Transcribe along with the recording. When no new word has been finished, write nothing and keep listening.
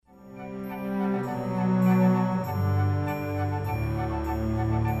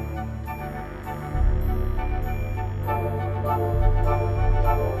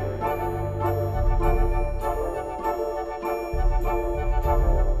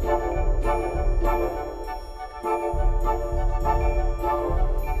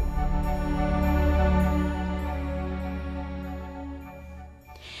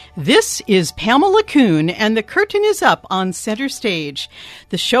This is Pamela Kuhn, and the curtain is up on Center Stage,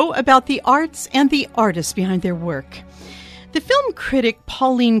 the show about the arts and the artists behind their work. The film critic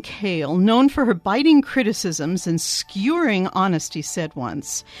Pauline Kael, known for her biting criticisms and skewering honesty, said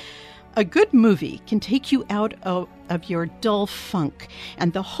once, "A good movie can take you out of your dull funk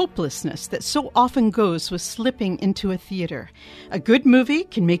and the hopelessness that so often goes with slipping into a theater. A good movie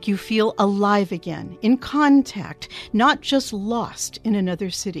can make you feel alive again, in contact, not just lost in another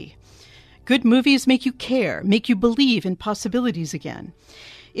city. Good movies make you care, make you believe in possibilities again.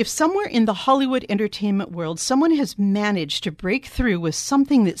 If somewhere in the Hollywood entertainment world someone has managed to break through with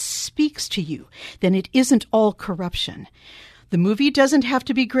something that speaks to you, then it isn't all corruption. The movie doesn't have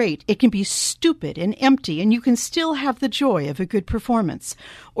to be great. It can be stupid and empty, and you can still have the joy of a good performance,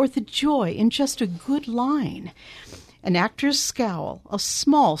 or the joy in just a good line. An actor's scowl, a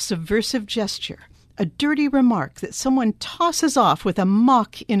small subversive gesture, a dirty remark that someone tosses off with a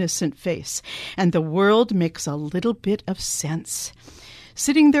mock innocent face, and the world makes a little bit of sense.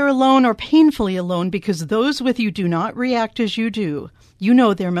 Sitting there alone or painfully alone because those with you do not react as you do, you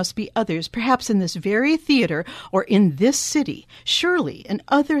know there must be others, perhaps in this very theater or in this city, surely in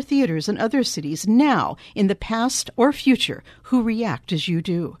other theaters and other cities now, in the past or future, who react as you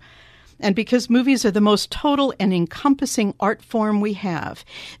do. And because movies are the most total and encompassing art form we have,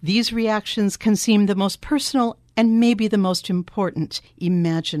 these reactions can seem the most personal and maybe the most important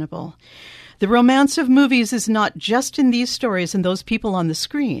imaginable. The romance of movies is not just in these stories and those people on the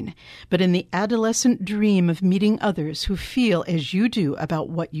screen, but in the adolescent dream of meeting others who feel as you do about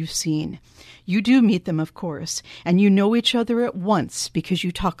what you've seen. You do meet them, of course, and you know each other at once because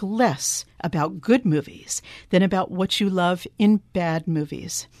you talk less about good movies than about what you love in bad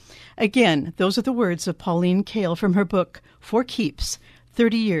movies. Again, those are the words of Pauline Kael from her book, For Keeps,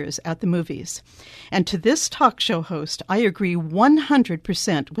 30 Years at the Movies. And to this talk show host, I agree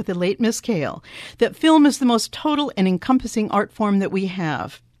 100% with the late Miss Kael that film is the most total and encompassing art form that we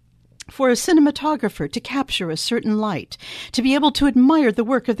have. For a cinematographer to capture a certain light, to be able to admire the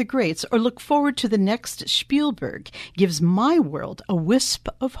work of the greats or look forward to the next Spielberg gives my world a wisp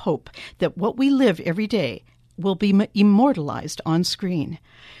of hope that what we live every day will be immortalized on screen.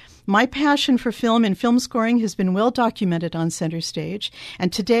 My passion for film and film scoring has been well documented on Center Stage,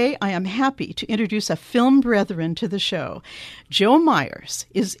 and today I am happy to introduce a film brethren to the show. Joe Myers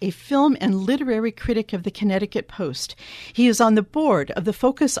is a film and literary critic of the Connecticut Post. He is on the board of the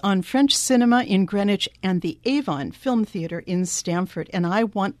Focus on French Cinema in Greenwich and the Avon Film Theater in Stamford, and I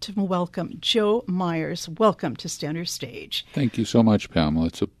want to welcome Joe Myers. Welcome to Center Stage. Thank you so much, Pamela.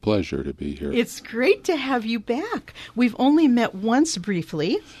 It's a pleasure to be here. It's great to have you back. We've only met once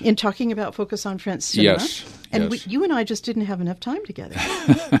briefly in talking about Focus on French Cinema. Yes. And yes. You and I just didn't have enough time together.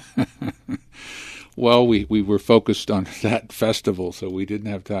 Well, we were focused on that festival, so we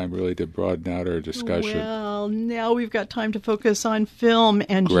didn't have time really to broaden out our discussion. Well, now we've got time to focus on film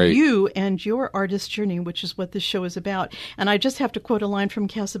and Great. You and your artist journey, which is what this show is about. And I just have to quote a line from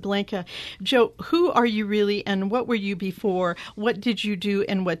Casablanca. Joe, who are you really and what were you before? What did you do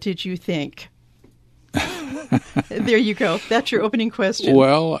and what did you think? There you go. That's your opening question.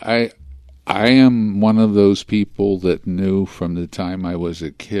 Well, I am one of those people that knew from the time I was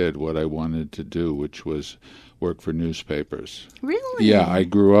a kid what I wanted to do, which was work for newspapers. Really? Yeah, I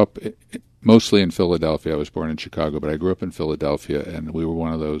grew up mostly in Philadelphia. I was born in Chicago, but I grew up in Philadelphia, and we were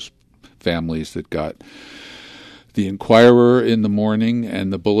one of those families that got the Inquirer in the morning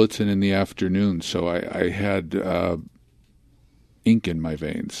and the Bulletin in the afternoon. So I had ink in my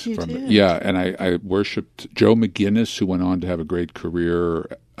veins. You did. Yeah, and I worshipped Joe McGinnis, who went on to have a great career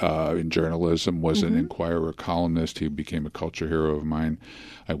in journalism, was an Inquirer columnist. He became a culture hero of mine.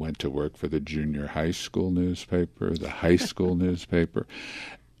 I went to work for the junior high school newspaper, the high school newspaper.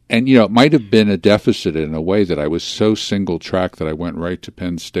 And, it might have been a deficit in a way that I was so single-track that I went right to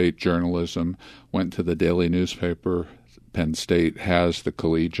Penn State journalism, went to the daily newspaper. Penn State has the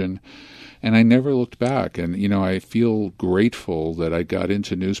Collegian. And I never looked back. And, I feel grateful that I got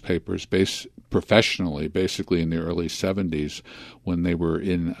into newspapers professionally, basically in the early 70s, when they were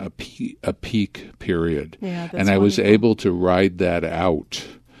in a peak period. Yeah, that's and I was wonderful. able to ride that out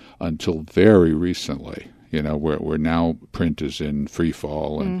until very recently. Where now print is in free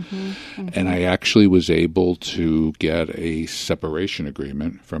fall. And I actually was able to get a separation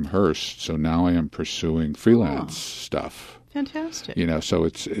agreement from Hearst. So now I am pursuing freelance stuff. Fantastic. So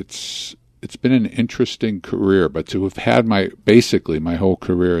it's been an interesting career, but to have had my whole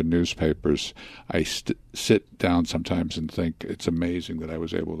career in newspapers, I sit down sometimes and think it's amazing that I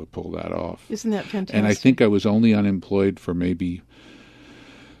was able to pull that off. Isn't that fantastic? And I think I was only unemployed for maybe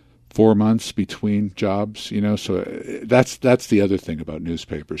 4 months between jobs, so that's the other thing about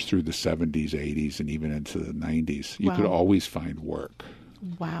newspapers through the 70s, 80s, and even into the 90s. You could always find work.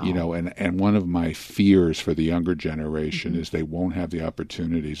 Wow. And one of my fears for the younger generation is they won't have the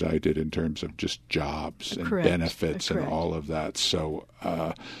opportunities I did in terms of just jobs and benefits and all of that. So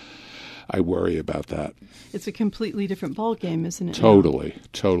I worry about that. It's a completely different ballgame, isn't it? Totally.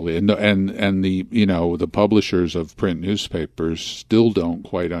 And the the publishers of print newspapers still don't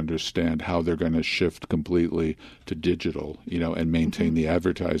quite understand how they're going to shift completely to digital, and maintain the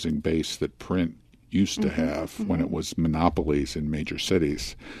advertising base that print used to have when it was monopolies in major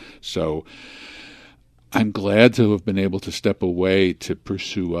cities. So I'm glad to have been able to step away to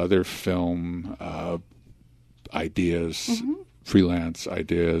pursue other film ideas, freelance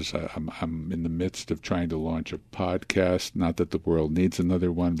ideas. I'm in the midst of trying to launch a podcast. Not that the world needs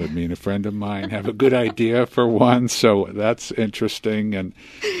another one, but me and a friend of mine have a good idea for one. So that's interesting. And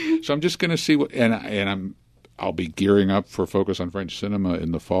so I'm just going to see what, I'll be gearing up for Focus on French Cinema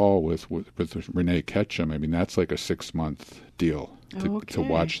in the fall with Renee Ketchum. I mean, that's like a 6-month deal to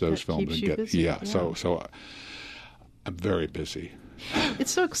watch those films and get busy. Yeah. So I'm very busy.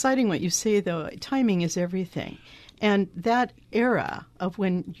 It's so exciting what you say, though. Timing is everything. And that era of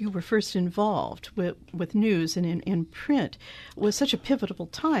when you were first involved with news and in print was such a pivotal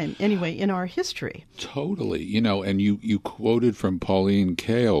time, anyway, in our history. Totally. And you quoted from Pauline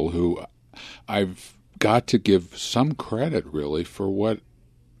Kael, who I've got to give some credit, really, for what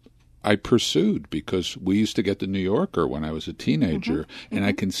I pursued, because we used to get the New Yorker when I was a teenager, and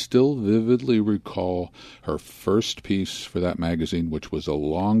I can still vividly recall her first piece for that magazine, which was a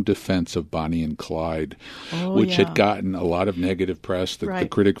long defense of Bonnie and Clyde, which had gotten a lot of negative press. The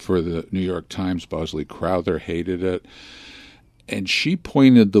critic for the New York Times, Bosley Crowther, hated it. And she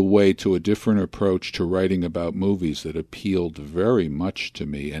pointed the way to a different approach to writing about movies that appealed very much to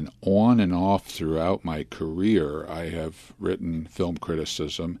me. And on and off throughout my career, I have written film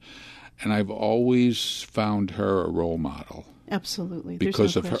criticism, and I've always found her a role model. Absolutely.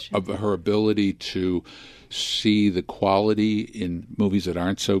 Because of her ability to see the quality in movies that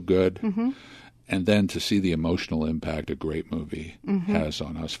aren't so good, and then to see the emotional impact a great movie has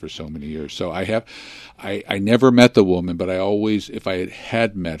on us for so many years. So I never met the woman, but I always, if I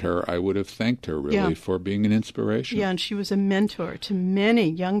had met her, I would have thanked her really for being an inspiration. Yeah, and she was a mentor to many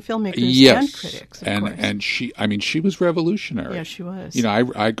young filmmakers and critics. And she was revolutionary. Yeah, she was.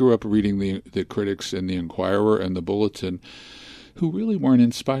 I grew up reading the critics in the Inquirer and the Bulletin, who really weren't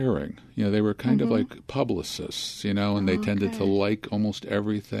inspiring. They were kind of like publicists, and they tended to like almost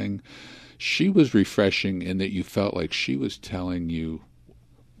everything. She was refreshing in that you felt like she was telling you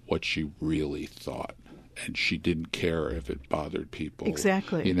what she really thought, and she didn't care if it bothered people.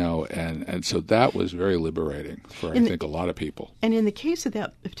 Exactly. And so that was very liberating for, I think, a lot of people. And in the case of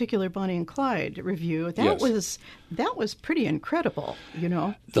that particular Bonnie and Clyde review, that was pretty incredible,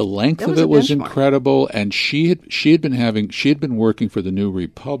 The length of it was incredible, and she had been working for the New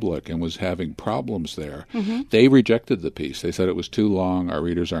Republic and was having problems there. They rejected the piece. They said it was too long, our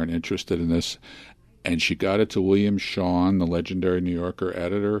readers aren't interested in this. And she got it to William Shawn, the legendary New Yorker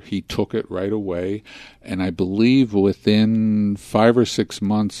editor. He took it right away. And I believe within 5 or 6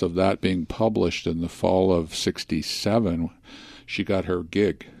 months of that being published in the fall of '67, she got her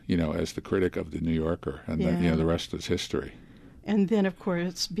gig, as the critic of the New Yorker. And then, the rest is history. And then, of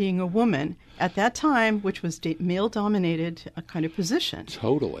course, being a woman at that time, which was male-dominated kind of position.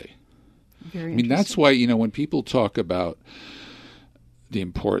 Totally. Very interesting. That's why, when people talk about the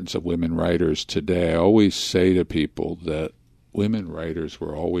importance of women writers today, I always say to people that women writers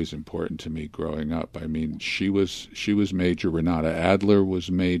were always important to me growing up. I mean, she was major. Renata Adler was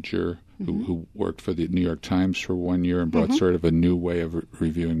major, who worked for the New York Times for 1 year and brought sort of a new way of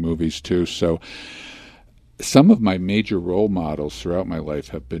reviewing movies too. So some of my major role models throughout my life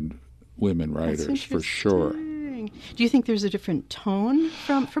have been women writers, for sure. Do you think there's a different tone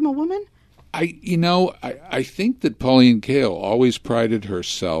from a woman? I think that Pauline Kael always prided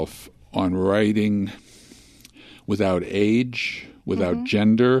herself on writing without age, without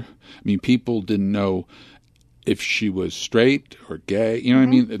gender. I mean, people didn't know if she was straight or gay. You know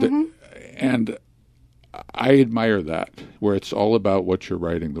what I mean? And I admire that, where it's all about what you're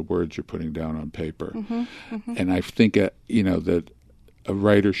writing, the words you're putting down on paper. And I think, that a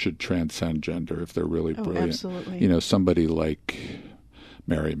writer should transcend gender if they're really brilliant. Absolutely. Somebody like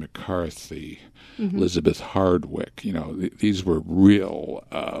Mary McCarthy, Elizabeth Hardwick, these were real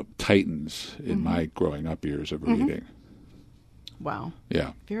titans in my growing up years of reading. Wow.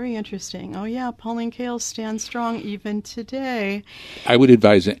 Yeah. Very interesting. Oh, yeah, Pauline Kael stands strong even today. I would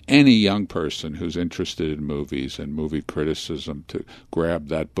advise any young person who's interested in movies and movie criticism to grab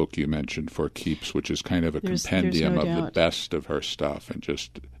that book you mentioned, For Keeps, which is kind of a compendium no of doubt. the best of her stuff, and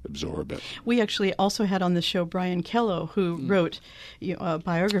just absorb it. We actually also had on the show Brian Kello, who wrote a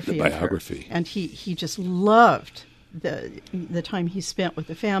biography The of biography. her. And he just loved the time he spent with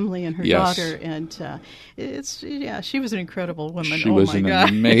the family and her Yes. daughter, and she was an incredible woman. She oh was my an God.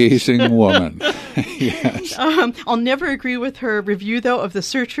 amazing woman. Yes. I'll never agree with her review though of The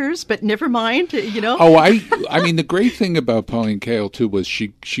Searchers, but never mind. Oh, I mean, the great thing about Pauline Kael too was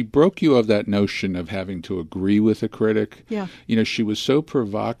she broke you of that notion of having to agree with a critic. Yeah. She was so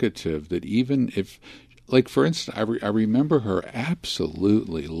provocative that even if, like, for instance, I remember her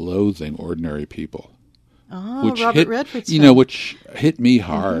absolutely loathing Ordinary People. Oh, Which Robert hit, Redford's you know, film. which hit me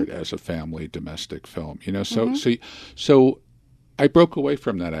hard as a family domestic film. So I broke away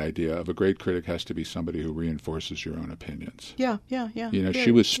from that idea of a great critic has to be somebody who reinforces your own opinions. Yeah.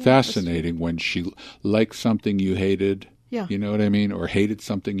 She was fascinating when she liked something you hated. Yeah. You know what I mean? Or hated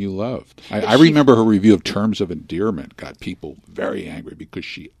something you loved. I remember her review of Terms of Endearment got people very angry because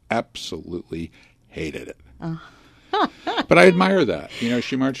she absolutely hated it. But I admire that.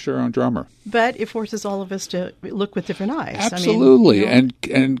 She marched her own drummer. But it forces all of us to look with different eyes. Absolutely.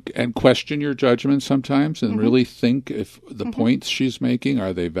 And question your judgment sometimes and really think if the points she's making,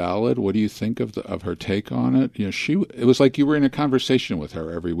 are they valid? What do you think of her take on it? It was like you were in a conversation with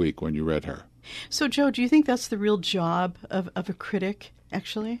her every week when you read her. So, Joe, do you think that's the real job of a critic,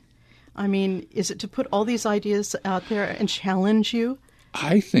 actually? I mean, is it to put all these ideas out there and challenge you?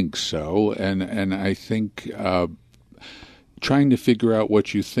 I think so. And I think trying to figure out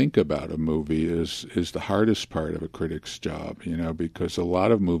what you think about a movie is the hardest part of a critic's job, because a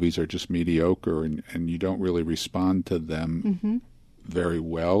lot of movies are just mediocre and you don't really respond to them very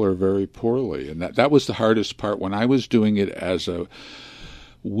well or very poorly. And that was the hardest part when I was doing it as a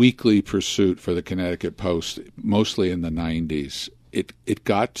weekly pursuit for the Connecticut Post, mostly in the 90s. It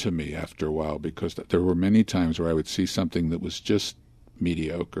got to me after a while because there were many times where I would see something that was just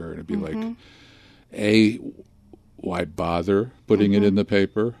mediocre and it'd be like, why bother putting it in the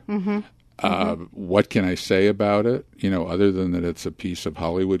paper? What can I say about it? Other than that it's a piece of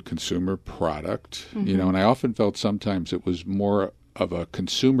Hollywood consumer product. And I often felt sometimes it was more of a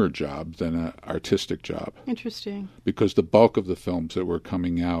consumer job than an artistic job. Interesting. Because the bulk of the films that were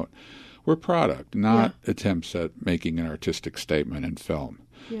coming out were product, not attempts at making an artistic statement in film.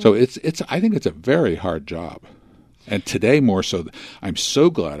 Yeah. So I think it's a very hard job. And today more so, I'm so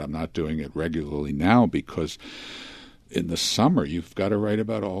glad I'm not doing it regularly now because in the summer you've got to write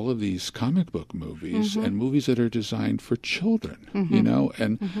about all of these comic book movies and movies that are designed for children,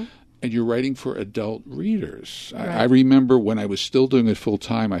 and you're writing for adult readers. Right. I remember when I was still doing it full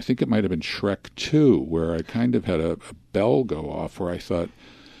time, I think it might have been Shrek 2, where I kind of had a bell go off where I thought,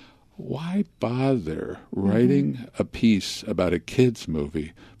 why bother writing a piece about a kid's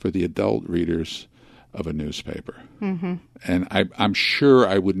movie for the adult readers of a newspaper? And I'm sure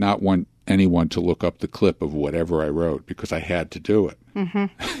I would not want anyone to look up the clip of whatever I wrote because I had to do it.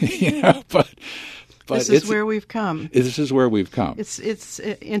 But this is where we've come. This is where we've come. It's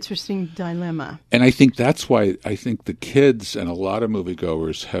an interesting dilemma. And I think that's why I think the kids and a lot of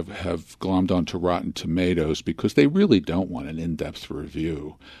moviegoers have glommed onto Rotten Tomatoes because they really don't want an in-depth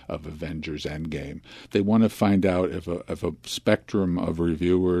review of Avengers Endgame. They want to find out if a spectrum of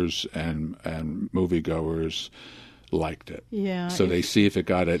reviewers and moviegoers liked it. Yeah. So they see if it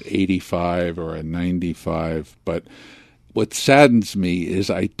got at 85 or a 95, but what saddens me is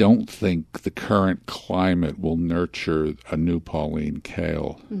I don't think the current climate will nurture a new Pauline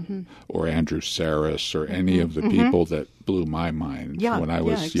Kael or Andrew Sarris or any of the people that blew my mind when I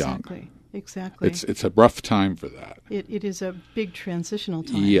was young. Exactly. It's a rough time for that. It is a big transitional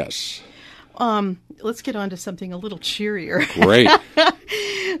time. Yes. Let's get on to something a little cheerier. Great.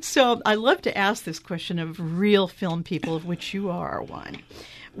 So I love to ask this question of real film people, of which you are one.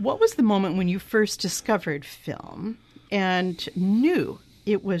 What was the moment when you first discovered film and knew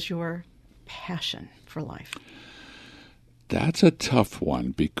it was your passion for life? That's a tough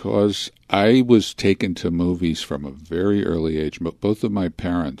one because I was taken to movies from a very early age. Both of my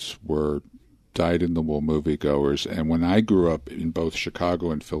parents were dyed-in-the-wool moviegoers, and when I grew up in both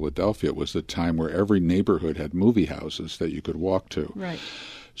Chicago and Philadelphia, it was the time where every neighborhood had movie houses that you could walk to. Right.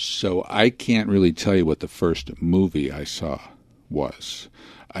 So I can't really tell you what the first movie I saw was.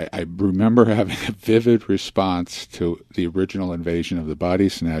 I remember having a vivid response to the original Invasion of the Body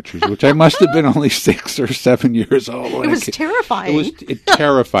Snatchers, which I must have been only 6 or 7 years old. It was terrifying. It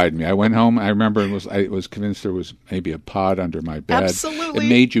terrified me. I went home. I remember I was convinced there was maybe a pod under my bed. Absolutely. It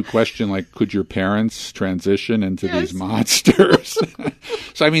made you question, like, could your parents transition into these monsters?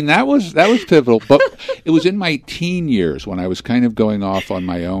 So, I mean, that was pivotal. But it was in my teen years when I was kind of going off on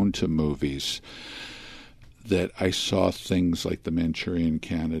my own to movies that I saw things like The Manchurian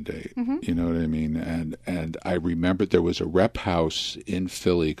Candidate. You know what I mean? And I remember there was a rep house in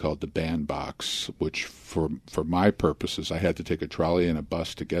Philly called the Bandbox, which for my purposes, I had to take a trolley and a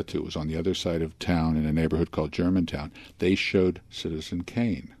bus to get to. It was on the other side of town in a neighborhood called Germantown. They showed Citizen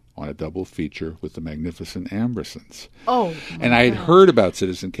Kane on a double feature with the Magnificent Ambersons. Oh, and I had heard about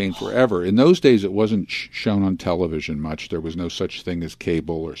Citizen Kane forever. In those days, it wasn't shown on television much. There was no such thing as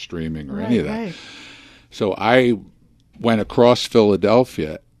cable or streaming or any of that. Right. So I went across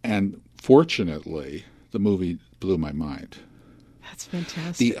Philadelphia, and fortunately, the movie blew my mind. That's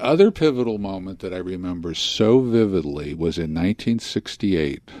fantastic. The other pivotal moment that I remember so vividly was in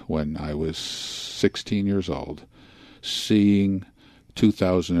 1968, when I was 16 years old, seeing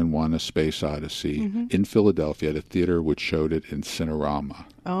 2001: A Space Odyssey in Philadelphia at a theater which showed it in Cinerama.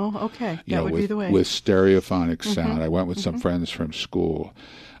 Oh, okay. That would be the way. With stereophonic sound. I went with some friends from school.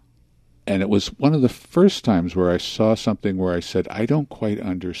 And it was one of the first times where I saw something where I said, I don't quite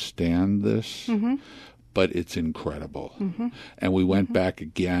understand this, but it's incredible. And we went back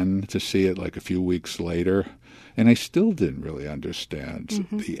again to see it like a few weeks later, and I still didn't really understand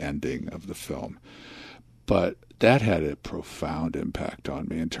the ending of the film. But that had a profound impact on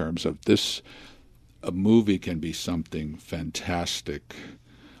me in terms of a movie can be something fantastic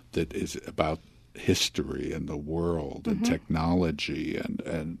that is about history and the world and technology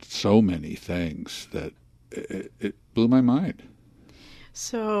and so many things that it blew my mind.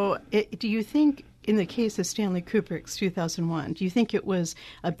 So do you think, in the case of Stanley Kubrick's 2001, do you think it was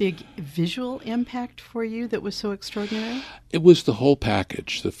a big visual impact for you that was so extraordinary? It was the whole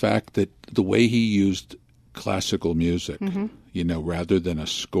package. The fact that the way he used classical music, rather than a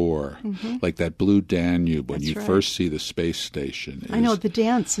score, like that Blue Danube when you first see the space station. I know, the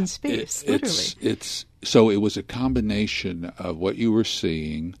dance in space, literally. So it was a combination of what you were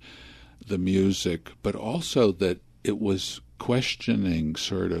seeing, the music, but also that it was questioning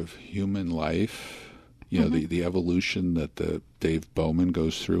sort of human life. The evolution that the Dave Bowman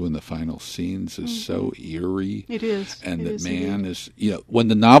goes through in the final scenes is so eerie. It is. And that man is, when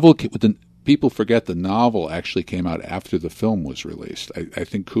the novel, people forget the novel actually came out after the film was released. I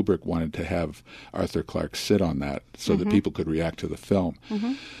think Kubrick wanted to have Arthur Clarke sit on that so that people could react to the film.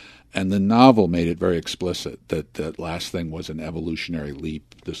 And the novel made it very explicit that that last thing was an evolutionary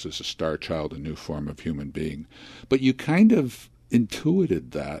leap. This is a star child, a new form of human being. But you kind of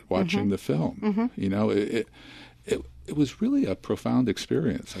intuited that watching the film. It was really a profound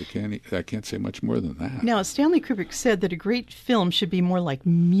experience. I can't say much more than that. Now, Stanley Kubrick said that a great film should be more like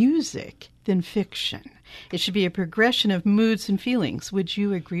music than fiction. It should be a progression of moods and feelings. Would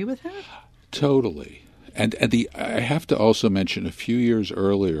you agree with that? Totally. And I have to also mention, a few years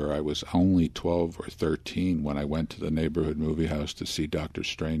earlier, I was only 12 or 13 when I went to the neighborhood movie house to see Dr.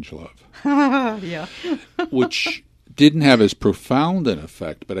 Strangelove. Yeah. Which didn't have as profound an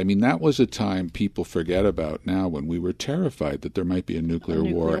effect, but I mean, that was a time people forget about now, when we were terrified that there might be a nuclear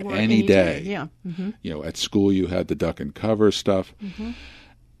war any day. Yeah. At school you had the duck and cover stuff.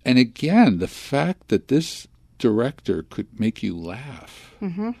 And again, the fact that this director could make you laugh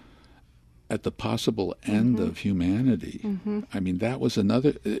at the possible end of humanity. I mean, that was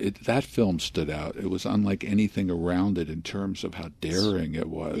that film stood out. It was unlike anything around it in terms of how daring it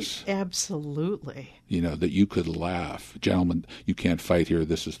was. Absolutely. That you could laugh. Gentlemen, you can't fight here.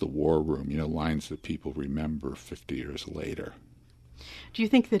 This is the war room. Lines that people remember 50 years later. Do you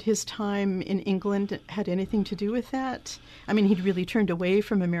think that his time in England had anything to do with that? I mean, he'd really turned away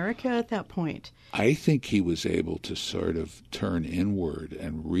from America at that point. I think he was able to sort of turn inward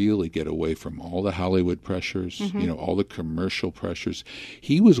and really get away from all the Hollywood pressures, all the commercial pressures.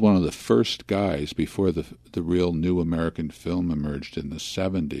 He was one of the first guys before the real new American film emerged in the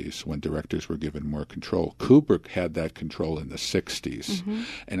 70s, when directors were given more control. Kubrick had that control in the 60s.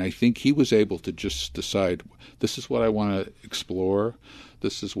 And I think he was able to just decide, this is what I want to explore.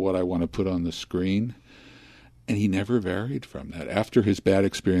 This is what I want to put on the screen. And he never varied from that. After his bad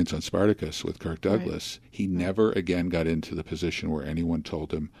experience on Spartacus with Kirk Douglas, he never again got into the position where anyone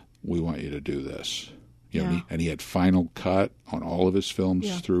told him, we want you to do this. And he had final cut on all of his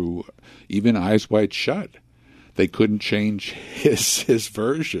films through even Eyes Wide Shut. They couldn't change his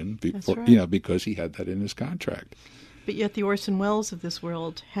version before, because he had that in his contract. But yet the Orson Welles of this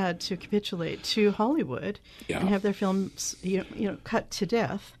world had to capitulate to Hollywood and have their films cut to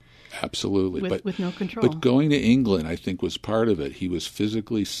death. Absolutely. With no control. But going to England, I think, was part of it. He was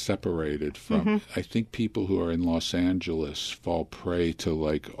physically separated from, I think people who are in Los Angeles fall prey to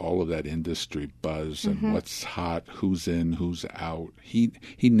like all of that industry buzz and what's hot, who's in, who's out. He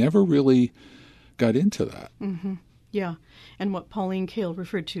never really got into that. Yeah, and what Pauline Kael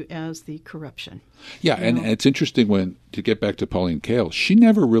referred to as the corruption. Yeah, and it's interesting to get back to Pauline Kael, she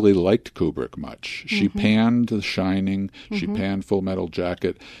never really liked Kubrick much. She panned The Shining, she panned Full Metal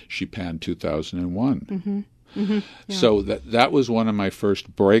Jacket, she panned 2001. So that was one of my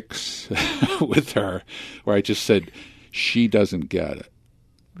first breaks with her, where I just said, she doesn't get it.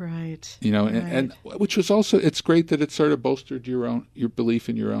 Right. And which was also, it's great that it sort of bolstered your belief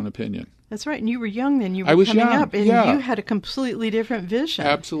in your own opinion. That's right. And you were young then. You were coming young, up, and you had a completely different vision.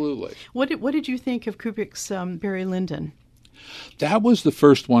 Absolutely. What did you think of Kubrick's Barry Lyndon? That was the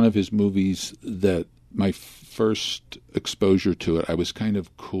first one of his movies that my first exposure to it, I was kind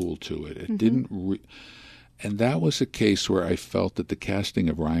of cool to it. It didn't... And that was a case where I felt that the casting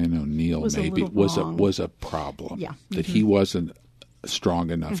of Ryan O'Neal was a problem. Yeah. That he wasn't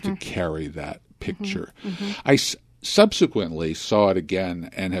strong enough to carry that picture. I subsequently saw it again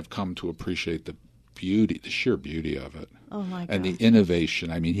and have come to appreciate the sheer beauty of it. Oh my God. And the innovation.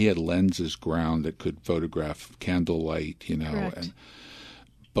 I mean, he had lenses ground that could photograph candlelight,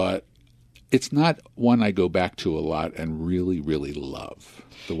 but it's not one I go back to a lot and really, really love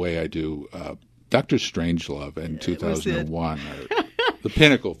the way I do Dr. Strangelove in 2001. The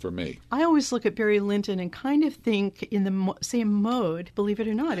pinnacle for me. I always look at Barry Lyndon and kind of think in the same mode, believe it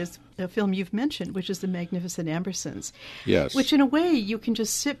or not, as a film you've mentioned, which is The Magnificent Ambersons. Yes. Which in a way you can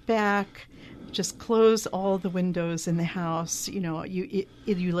just sit back, just close all the windows in the house. You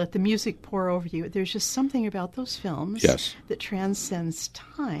let the music pour over you. There's just something about those films that transcends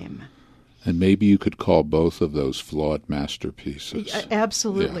time. And maybe you could call both of those flawed masterpieces.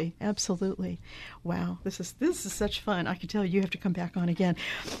 Absolutely, absolutely. Wow, this is such fun. I can tell you have to come back on again.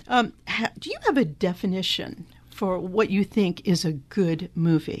 Do you have a definition for what you think is a good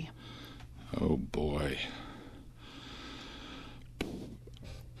movie? Oh boy,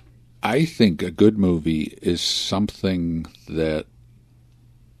 I think a good movie is something that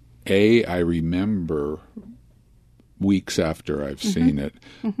I remember weeks after I've seen it.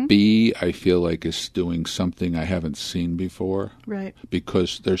 B, I feel like is doing something I haven't seen before. Right.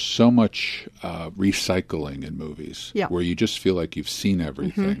 Because there's so much recycling in movies where you just feel like you've seen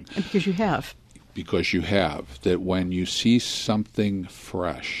everything. And because you have. Because you have. That when you see something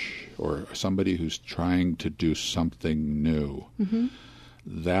fresh or somebody who's trying to do something new,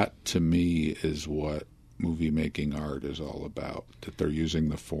 that to me is what movie-making art is all about. That they're using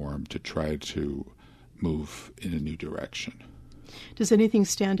the form to try to move in a new direction. Does anything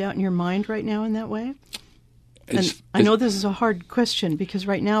stand out in your mind right now in that way? I know this is a hard question because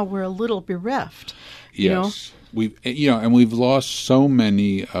right now we're a little bereft. Yes, we've lost so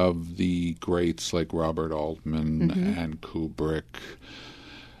many of the greats like Robert Altman and Kubrick.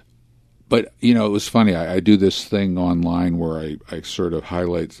 But it was funny. I do this thing online where I sort of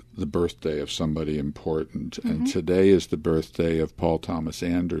highlight the birthday of somebody important, and today is the birthday of Paul Thomas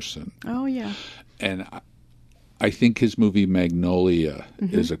Anderson. Oh yeah. And I think his movie Magnolia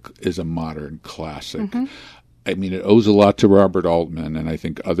is a modern classic. I mean, it owes a lot to Robert Altman and I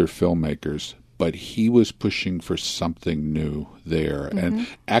think other filmmakers, but he was pushing for something new there. And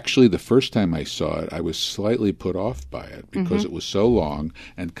actually, the first time I saw it, I was slightly put off by it because it was so long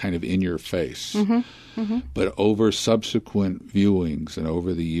and kind of in your face. But over subsequent viewings and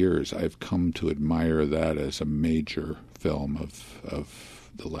over the years, I've come to admire that as a major film of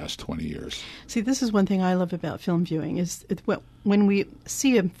the last 20 years. See, this is one thing I love about film viewing is when we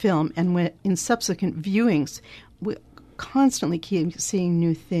see a film and when in subsequent viewings, we constantly keep seeing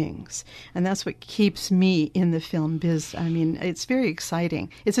new things. And that's what keeps me in the film biz. I mean, it's very exciting.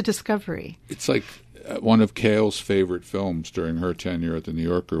 It's a discovery. It's like one of Kael's favorite films during her tenure at The New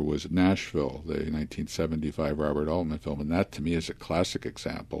Yorker was Nashville, the 1975 Robert Altman film. And that, to me, is a classic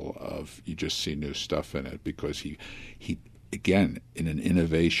example of you just see new stuff in it because he again, in an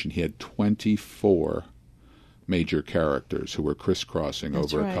innovation, he had 24 major characters who were crisscrossing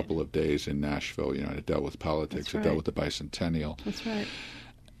over a couple of days in Nashville. And it dealt with politics, it dealt with the bicentennial. That's right.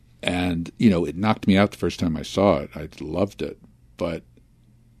 And, it knocked me out the first time I saw it. I loved it. But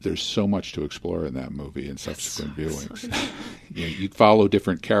there's so much to explore in that movie in subsequent viewings. You follow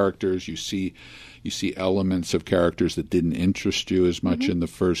different characters. You see elements of characters that didn't interest you as much in the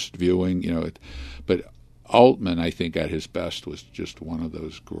first viewing. But Altman, I think, at his best, was just one of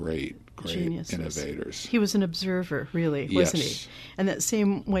those great geniuses. Innovators. He was an observer, really, wasn't he? And that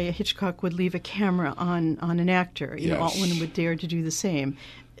same way Hitchcock would leave a camera on an actor, Altman would dare to do the same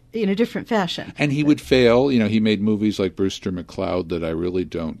in a different fashion. And he would fail. He made movies like Brewster McCloud that I really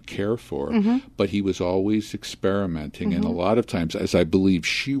don't care for, but he was always experimenting. And a lot of times, as I believe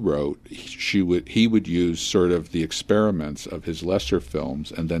she wrote, he would use sort of the experiments of his lesser films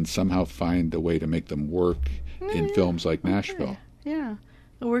and then somehow find a way to make them work in films like Nashville. Yeah.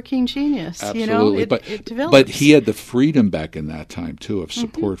 A working genius. Absolutely. It develops. But he had the freedom back in that time, too, of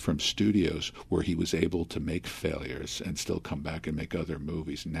support from studios where he was able to make failures and still come back and make other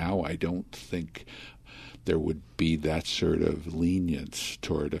movies. Now I don't think there would be that sort of lenience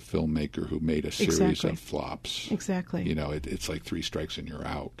toward a filmmaker who made a series of flops. Exactly. It's like 3 strikes and you're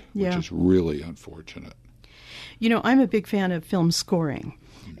out, Yeah. which is really unfortunate. I'm a big fan of film scoring.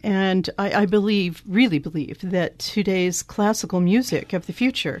 And I really believe that today's classical music of the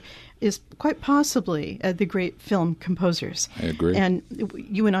future is quite possibly the great film composers. I agree. And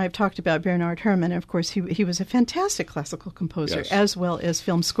you and I have talked about Bernard Herrmann. Of course, he was a fantastic classical composer, as well as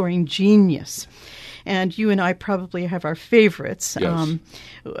film scoring genius. And you and I probably have our favorites. Yes.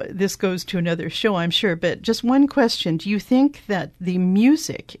 This goes to another show, I'm sure. But just one question. Do you think that the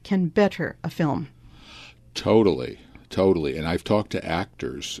music can better a film? Totally. And I've talked to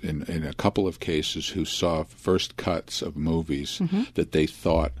actors in a couple of cases who saw first cuts of movies that they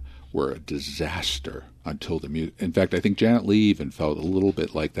thought were a disaster until the music. In fact, I think Janet Leigh even felt a little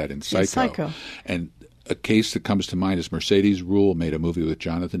bit like that in Psycho. And a case that comes to mind is Mercedes Ruehl made a movie with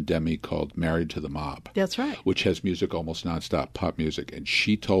Jonathan Demme called Married to the Mob. That's right. Which has music almost nonstop, pop music. And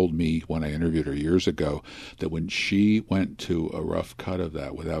she told me when I interviewed her years ago that when she went to a rough cut of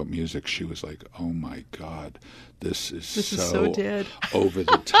that without music, she was like, oh my God, this is so dead. over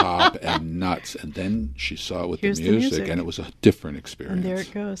the top and nuts. And then she saw it with the music, and it was a different experience. And there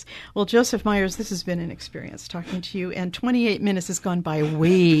it goes. Well, Joseph Myers, this has been an experience talking to you, and 28 minutes has gone by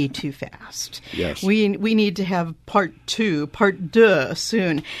way too fast. Yes. We need to have part deux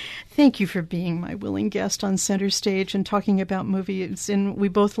soon. Thank you for being my willing guest on Center Stage and talking about movies. And we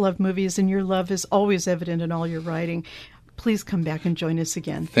both love movies, and your love is always evident in all your writing. Please come back and join us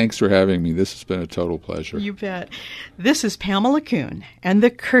again. Thanks for having me. This has been a total pleasure. You bet. This is Pamela Kuhn, and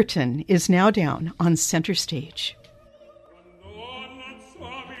the curtain is now down on Center Stage.